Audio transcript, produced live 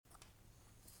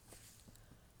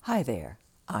Hi there,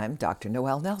 I'm Dr.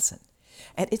 Noel Nelson,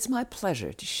 and it's my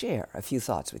pleasure to share a few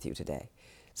thoughts with you today.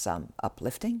 Some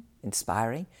uplifting,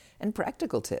 inspiring, and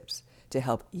practical tips to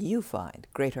help you find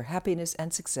greater happiness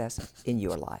and success in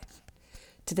your life.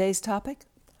 Today's topic,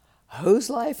 whose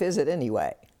life is it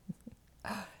anyway?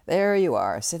 There you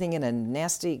are, sitting in a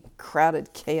nasty,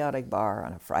 crowded, chaotic bar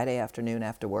on a Friday afternoon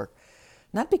after work,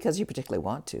 not because you particularly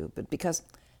want to, but because,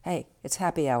 hey, it's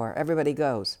happy hour, everybody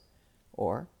goes.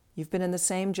 Or you've been in the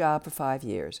same job for 5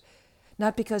 years,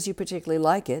 not because you particularly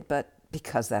like it, but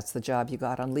because that's the job you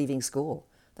got on leaving school.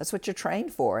 That's what you're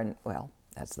trained for, and, well,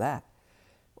 that's that.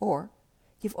 Or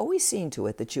you've always seen to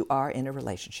it that you are in a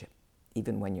relationship,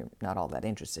 even when you're not all that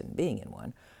interested in being in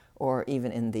one, or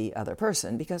even in the other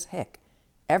person, because, heck,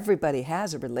 everybody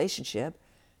has a relationship,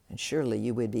 and surely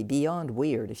you would be beyond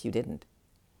weird if you didn't.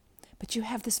 But you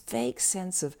have this vague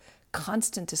sense of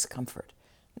constant discomfort.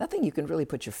 Nothing you can really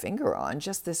put your finger on,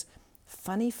 just this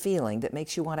funny feeling that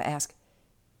makes you want to ask,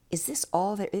 is this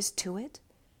all there is to it?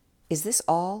 Is this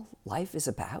all life is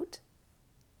about?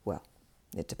 Well,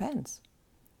 it depends.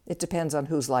 It depends on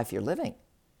whose life you're living.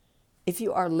 If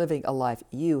you are living a life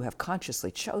you have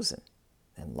consciously chosen,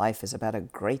 then life is about a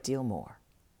great deal more.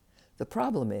 The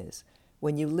problem is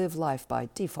when you live life by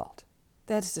default.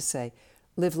 That is to say,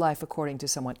 live life according to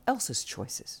someone else's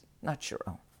choices, not your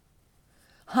own.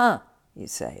 Huh, you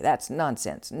say, that's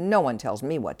nonsense. No one tells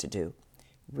me what to do.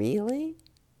 Really?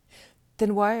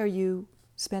 Then why are you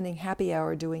spending happy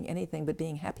hour doing anything but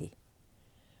being happy?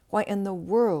 Why in the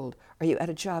world are you at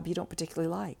a job you don't particularly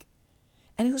like?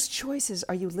 And whose choices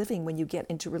are you living when you get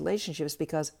into relationships,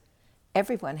 because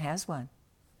everyone has one?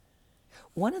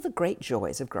 One of the great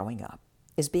joys of growing up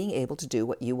is being able to do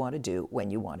what you want to do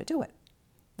when you want to do it.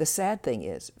 The sad thing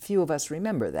is, few of us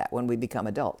remember that when we become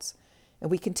adults, and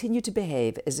we continue to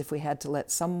behave as if we had to let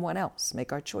someone else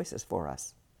make our choices for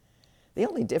us. The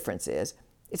only difference is,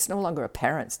 it's no longer a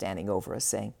parent standing over us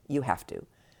saying, you have to,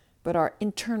 but our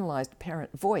internalized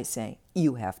parent voice saying,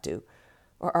 you have to,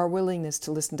 or our willingness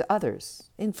to listen to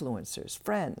others, influencers,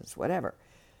 friends, whatever,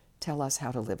 tell us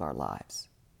how to live our lives.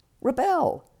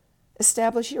 Rebel!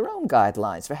 Establish your own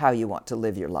guidelines for how you want to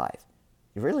live your life.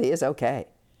 It really is okay,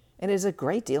 and it is a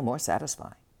great deal more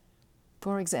satisfying.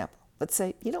 For example, let's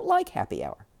say you don't like happy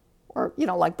hour, or you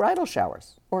don't like bridal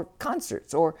showers, or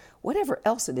concerts, or whatever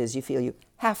else it is you feel you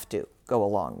have to go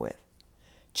along with.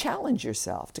 Challenge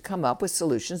yourself to come up with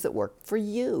solutions that work for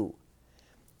you.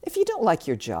 If you don't like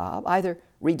your job, either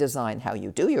redesign how you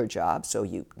do your job so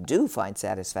you do find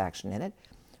satisfaction in it,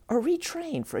 or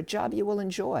retrain for a job you will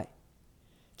enjoy.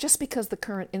 Just because the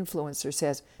current influencer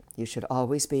says you should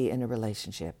always be in a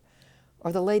relationship,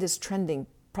 or the latest trending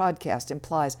podcast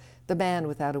implies the man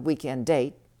without a weekend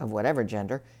date, of whatever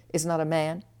gender, is not a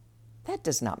man, that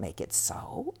does not make it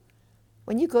so.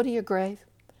 When you go to your grave,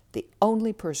 the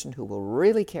only person who will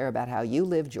really care about how you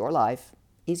lived your life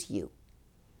is you.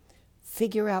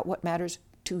 Figure out what matters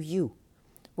to you,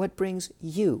 what brings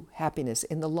you happiness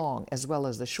in the long as well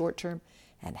as the short term,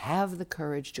 and have the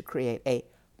courage to create a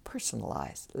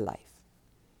personalized life.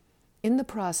 In the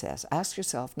process, ask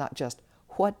yourself not just,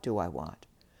 what do I want?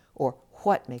 Or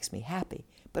what makes me happy?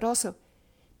 But also,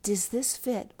 does this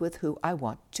fit with who I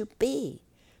want to be?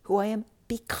 Who I am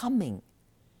becoming?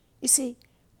 You see,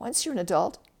 once you're an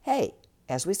adult, hey,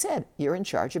 as we said, you're in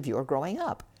charge of your growing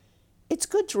up. It's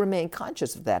good to remain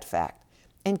conscious of that fact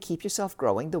and keep yourself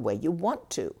growing the way you want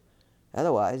to.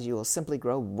 Otherwise, you will simply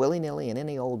grow willy-nilly in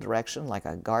any old direction like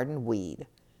a garden weed.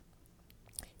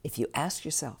 If you ask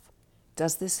yourself,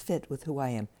 does this fit with who I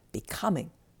am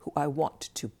becoming, who I want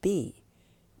to be?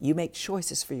 You make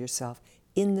choices for yourself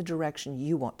in the direction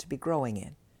you want to be growing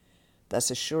in,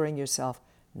 thus assuring yourself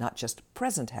not just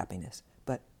present happiness,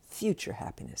 but future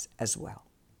happiness as well.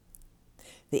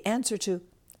 The answer to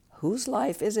whose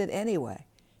life is it anyway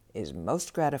is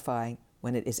most gratifying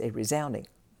when it is a resounding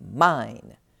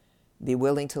mine. Be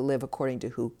willing to live according to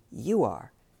who you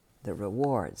are. The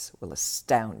rewards will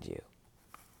astound you.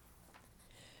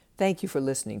 Thank you for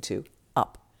listening to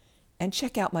Up, and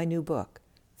check out my new book,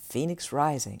 Phoenix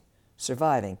Rising,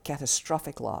 Surviving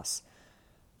Catastrophic Loss,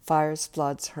 Fires,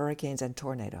 Floods, Hurricanes, and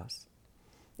Tornadoes.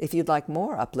 If you'd like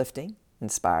more uplifting,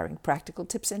 inspiring, practical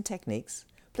tips and techniques,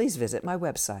 please visit my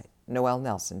website,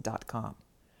 noelnelson.com,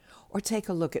 or take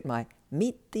a look at my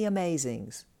Meet the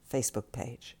Amazings Facebook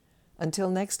page. Until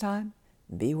next time,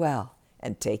 be well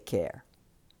and take care.